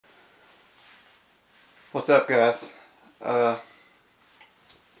What's up, guys? Uh,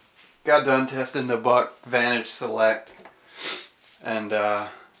 got done testing the Buck Vantage Select and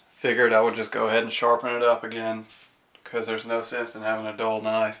figured I would just go ahead and sharpen it up again because there's no sense in having a dull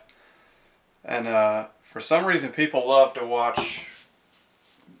knife. And for some reason people love to watch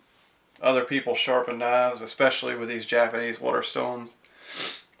other people sharpen knives, especially with these Japanese waterstones.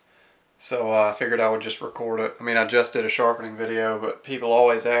 So I figured I would just record it. I mean, I just did a sharpening video, but people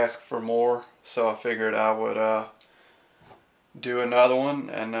always ask for more, so I figured I would do another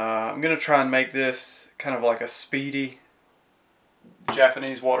one. And I'm going to try and make this kind of like a speedy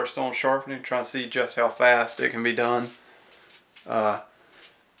Japanese waterstone sharpening, try and see just how fast it can be done. The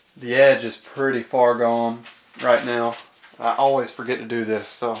edge is pretty far gone right now. I always forget to do this,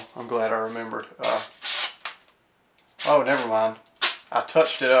 so I'm glad I remembered. Oh, never mind. I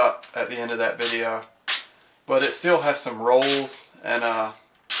touched it up at the end of that video, but it still has some rolls and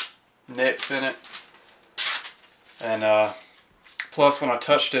nicks in it. And plus, when I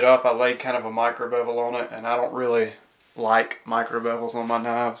touched it up, I laid kind of a micro bevel on it, and I don't really like micro bevels on my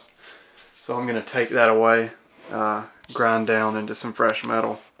knives, so I'm going to take that away, grind down into some fresh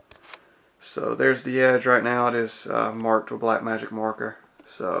metal. So there's the edge right now. It is marked with black magic marker.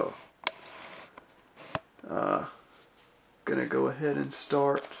 So gonna go ahead and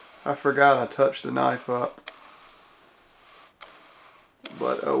start. I forgot I touched the knife up,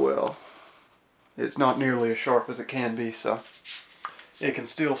 but oh well. It's not nearly as sharp as it can be, so it can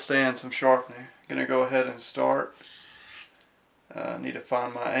still stand some sharpening. Gonna go ahead and start. Need to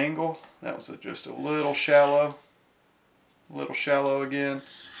find my angle. That was just a little shallow. Again.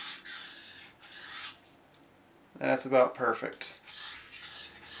 That's about perfect.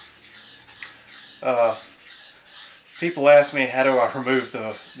 People ask me, how do I remove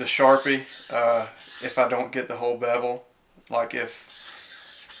the Sharpie if I don't get the whole bevel? Like if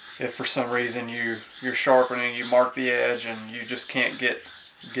for some reason you're sharpening, you mark the edge and you just can't get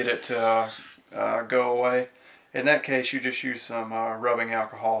it to go away. In that case, you just use some rubbing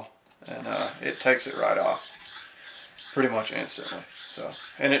alcohol, and it takes it right off pretty much instantly. So,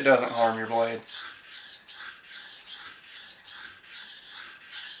 and it doesn't harm your blade.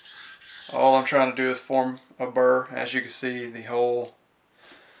 All I'm trying to do is form a burr. As you can see, the hole,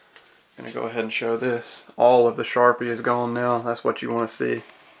 I'm going to go ahead and show this. All of the Sharpie is gone now. That's what you want to see.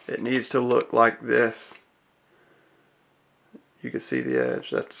 It needs to look like this. You can see the edge.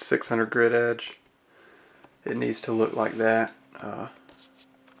 That's 600 grit edge. It needs to look like that.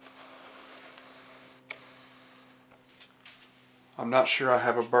 I'm not sure I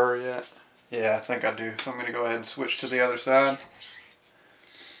have a burr yet. Yeah, I think I do. So I'm going to go ahead and switch to the other side.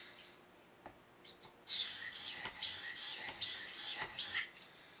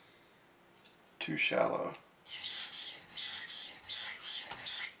 Too shallow.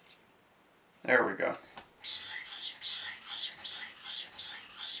 There we go.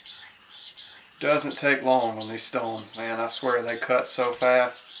 Doesn't take long on these stones, man. I swear they cut so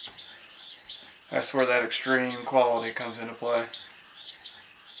fast. That's where that extreme quality comes into play.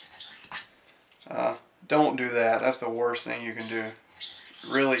 Don't do that. That's the worst thing you can do.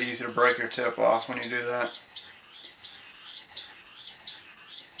 Really easy to break your tip off when you do that.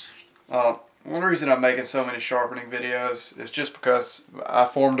 One reason I'm making so many sharpening videos is just because I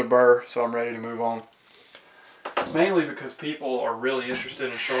formed a burr, so I'm ready to move on. Mainly because people are really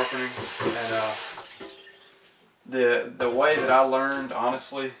interested in sharpening, and the way that I learned,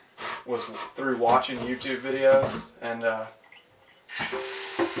 honestly, was through watching YouTube videos, and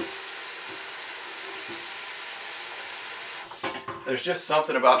there's just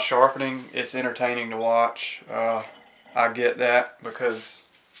something about sharpening. It's entertaining to watch. I get that because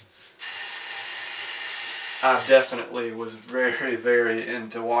I definitely was very, very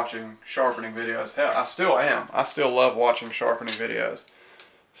into watching sharpening videos. Hell, I still am. I still love watching sharpening videos.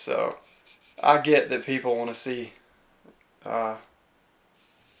 So, I get that people want to see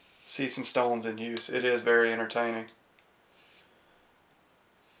some stones in use. It is very entertaining.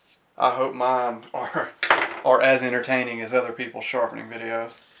 I hope mine are as entertaining as other people's sharpening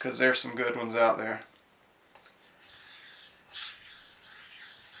videos, because there's some good ones out there.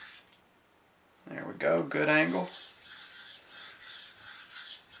 There we go, good angle.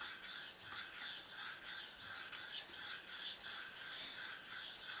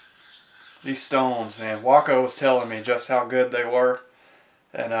 These stones, man, Waco was telling me just how good they were,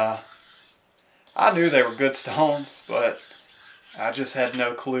 and I knew they were good stones, but I just had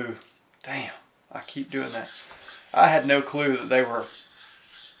no clue. Damn, I keep doing that. I had no clue that they were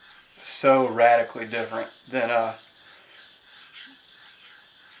so radically different than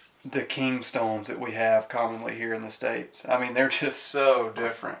the king stones that we have commonly here in the States. I mean, they're just so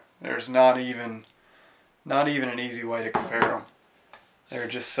different. There's not even Not even an easy way to compare them. They're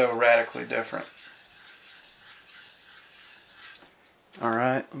just so radically different.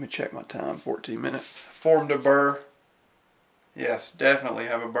 Alright, let me check my time, 14 minutes. Formed a burr. Yes, definitely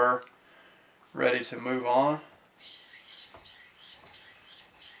have a burr. Ready to move on.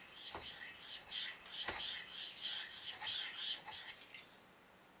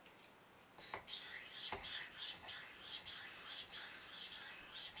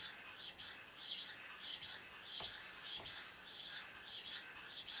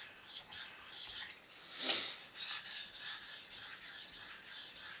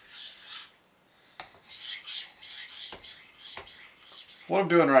 What I'm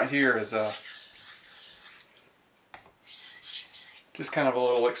doing right here is just kind of a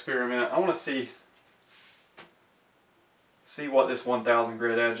little experiment. I want to see what this 1000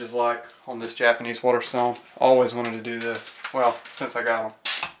 grit edge is like on this Japanese water stone. Always wanted to do this. Well, since I got them.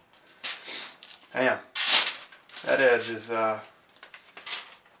 Man, that edge is I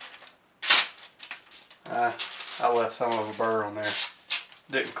left some of a burr on there.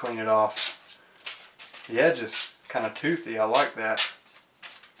 Didn't clean it off. The edge is kind of toothy. I like that.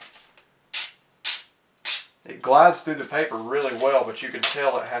 It glides through the paper really well, but you can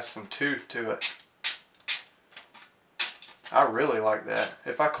tell it has some tooth to it. I really like that.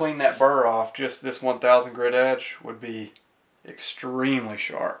 If I clean that burr off, just this 1000 grit edge would be extremely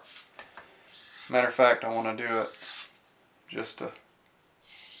sharp. Matter of fact, I want to do it just to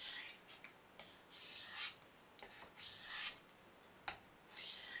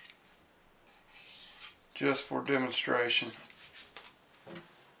for demonstration.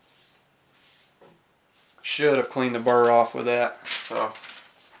 Should have cleaned the burr off with that. So,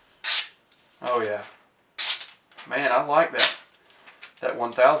 oh yeah, man, I like that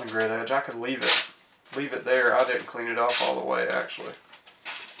 1000 grit edge. I could leave it there. I didn't clean it off all the way, actually.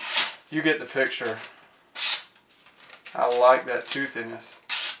 You get the picture. I like that toothiness.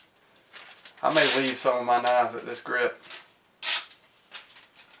 I may leave some of my knives at this grit.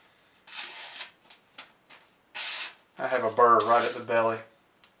 I have a burr right at the belly.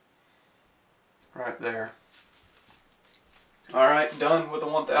 Right there. Alright, done with the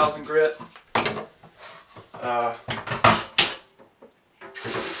 1000 grit.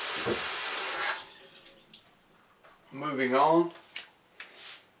 Moving on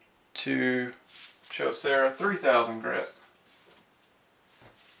to show Sarah 3000 grit.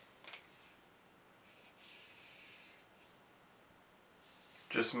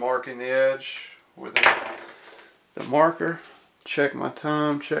 Just marking the edge with the marker. Check my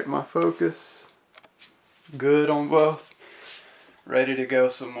time, check my focus. Good on both. Ready to go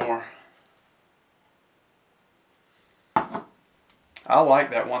some more. I like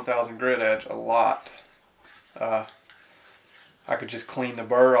that 1000 grit edge a lot. I could just clean the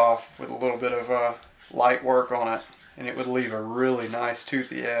burr off with a little bit of light work on it, and it would leave a really nice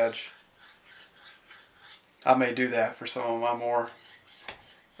toothy edge. I may do that for some of my more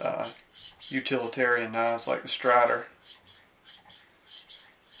utilitarian knives like the Strider.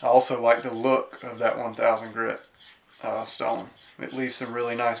 I also like the look of that 1000 grit stone. It leaves some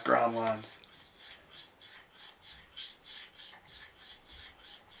really nice grind lines.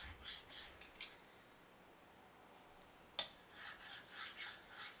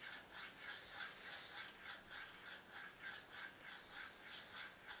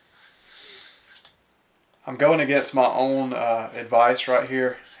 I'm going against my own advice right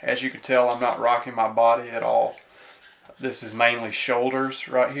here. As you can tell, I'm not rocking my body at all. This is mainly shoulders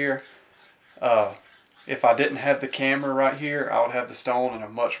right here. If I didn't have the camera right here, I would have the stone in a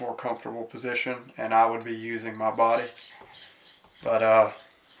much more comfortable position and I would be using my body. But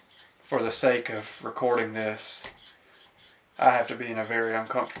for the sake of recording this, I have to be in a very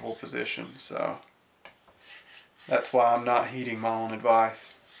uncomfortable position. So that's why I'm not heeding my own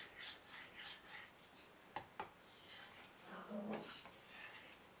advice.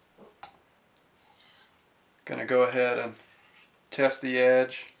 Gonna go ahead and test the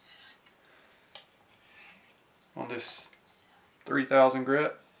edge on this 3000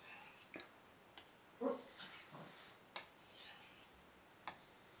 grit.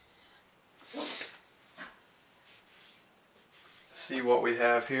 See what we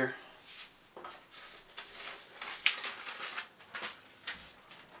have here.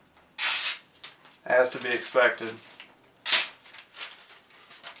 As to be expected,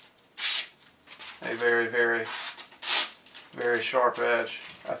 a very, very, very sharp edge.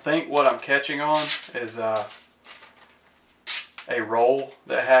 I think what I'm catching on is a roll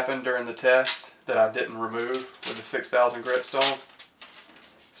that happened during the test that I didn't remove with the 6000 grit stone.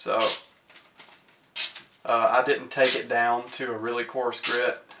 So I didn't take it down to a really coarse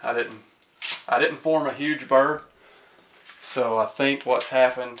grit. I I didn't form a huge burr, so I think what's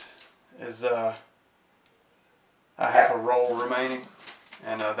happened is I have a roll remaining,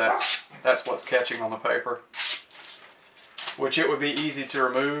 and that's what's catching on the paper, which it would be easy to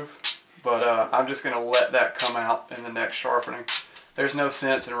remove, but I'm just going to let that come out in the next sharpening. There's no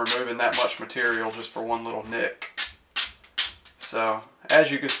sense in removing that much material just for one little nick. So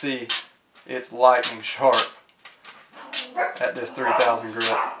as you can see, it's lightning sharp at this 3000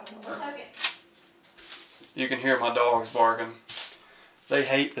 grit. You can hear my dogs barking. They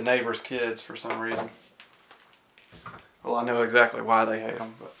hate the neighbor's kids for some reason. Well, I know exactly why they hate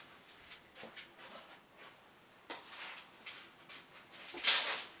them, but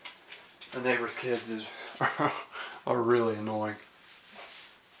the neighbor's kids are really annoying.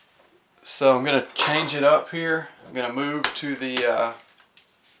 So I'm going to change it up here. I'm going to move to the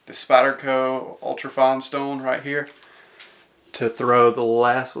Spyderco Ultrafine Stone right here to throw the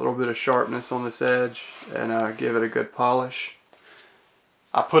last little bit of sharpness on this edge and give it a good polish.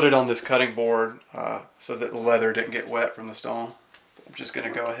 I put it on this cutting board so that the leather didn't get wet from the stone. I'm just going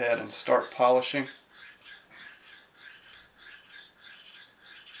to go ahead and start polishing.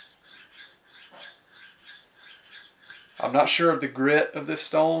 I'm not sure of the grit of this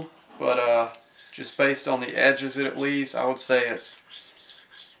stone, but just based on the edges that it leaves, I would say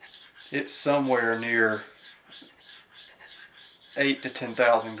it's somewhere near 8 to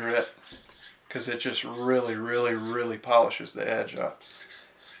 10,000 grit, because it just really, really, really polishes the edge up.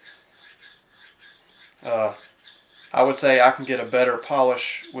 I would say I can get a better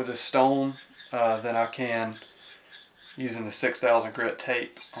polish with this stone than I can using the 6,000 grit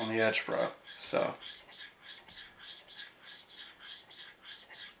tape on the Edge Pro. So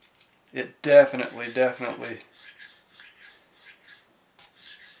it definitely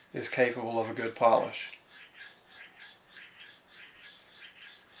is capable of a good polish.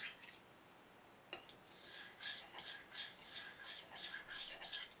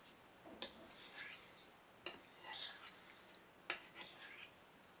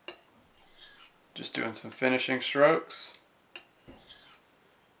 Just doing some finishing strokes.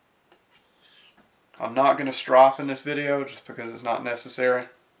 I'm not going to strop in this video just because it's not necessary.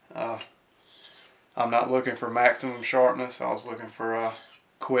 I'm not looking for maximum sharpness. I was looking for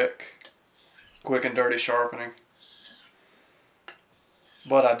quick and dirty sharpening.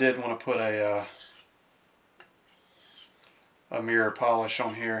 But I did want to put a mirror polish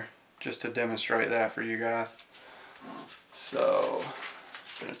on here just to demonstrate that for you guys. So,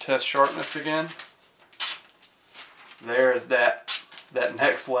 going to test sharpness again. There's that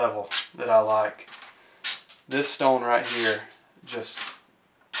next level that I like. This stone right here just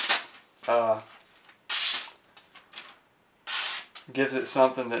gives it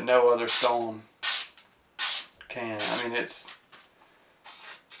something that no other stone can. I mean, it's,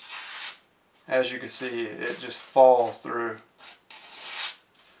 as you can see, it just falls through.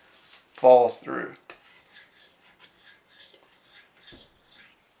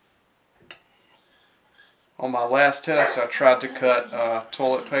 On my last test, I tried to cut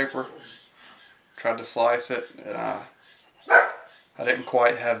toilet paper, tried to slice it, and I didn't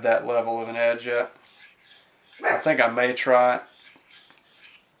quite have that level of an edge yet. I think I may try it.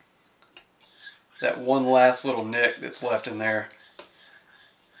 That one last little nick that's left in there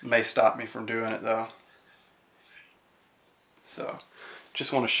may stop me from doing it though. So,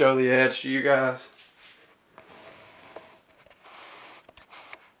 just want to show the edge to you guys.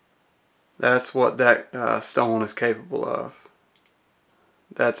 That's what that stone is capable of.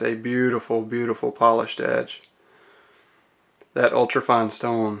 That's a beautiful, beautiful polished edge. That ultrafine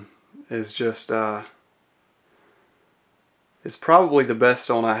stone is just, it's probably the best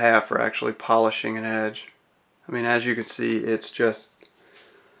stone I have for actually polishing an edge. I mean, as you can see, it's just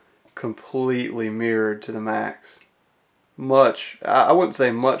completely mirrored to the max. I wouldn't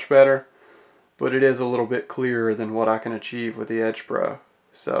say much better, but it is a little bit clearer than what I can achieve with the Edge Pro.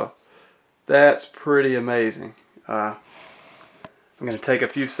 So, that's pretty amazing. I'm going to take a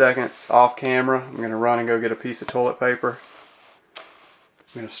few seconds off camera. I'm going to run and go get a piece of toilet paper.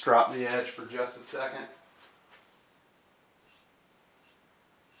 I'm going to strop the edge for just a second.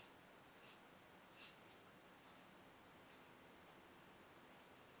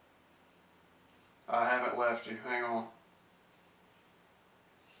 I haven't left you. Hang on.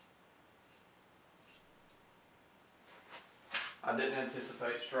 I didn't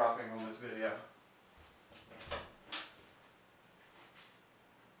anticipate stropping on this video.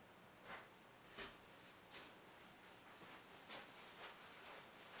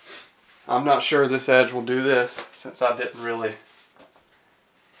 I'm not sure this edge will do this since I didn't really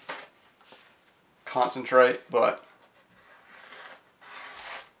concentrate, but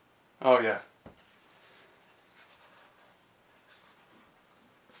oh yeah,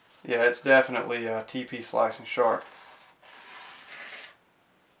 Yeah, it's definitely TP slicing sharp.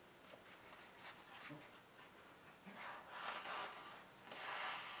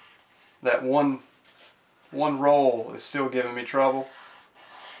 That one roll is still giving me trouble.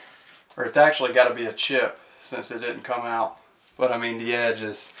 Or it's actually got to be a chip since it didn't come out. But I mean, the edge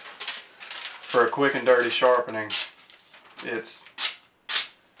is, for a quick and dirty sharpening, it's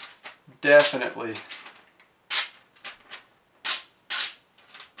definitely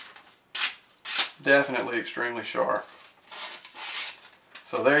extremely sharp.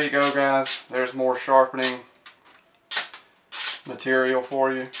 So there you go, guys. There's more sharpening material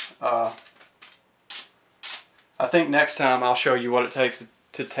for you. I think next time I'll show you what it takes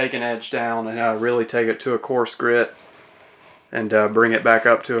to take an edge down and really take it to a coarse grit and bring it back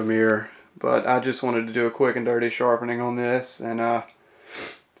up to a mirror. But I just wanted to do a quick and dirty sharpening on this, and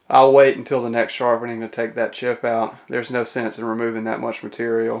I'll wait until the next sharpening to take that chip out. There's no sense in removing that much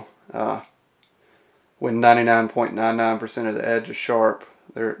material. When 99.99% of the edge is sharp,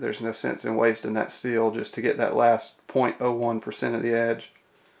 there's no sense in wasting that steel just to get that last 0.01% of the edge.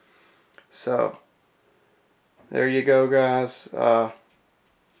 So there you go, guys.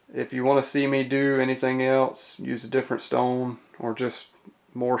 If you want to see me do anything else, use a different stone or just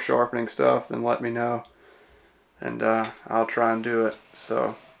more sharpening stuff, then let me know, and I'll try and do it.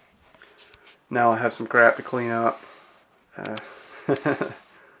 So now I have some crap to clean up,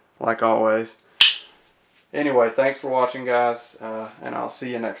 like always. Anyway, thanks for watching, guys, and I'll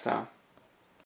see you next time.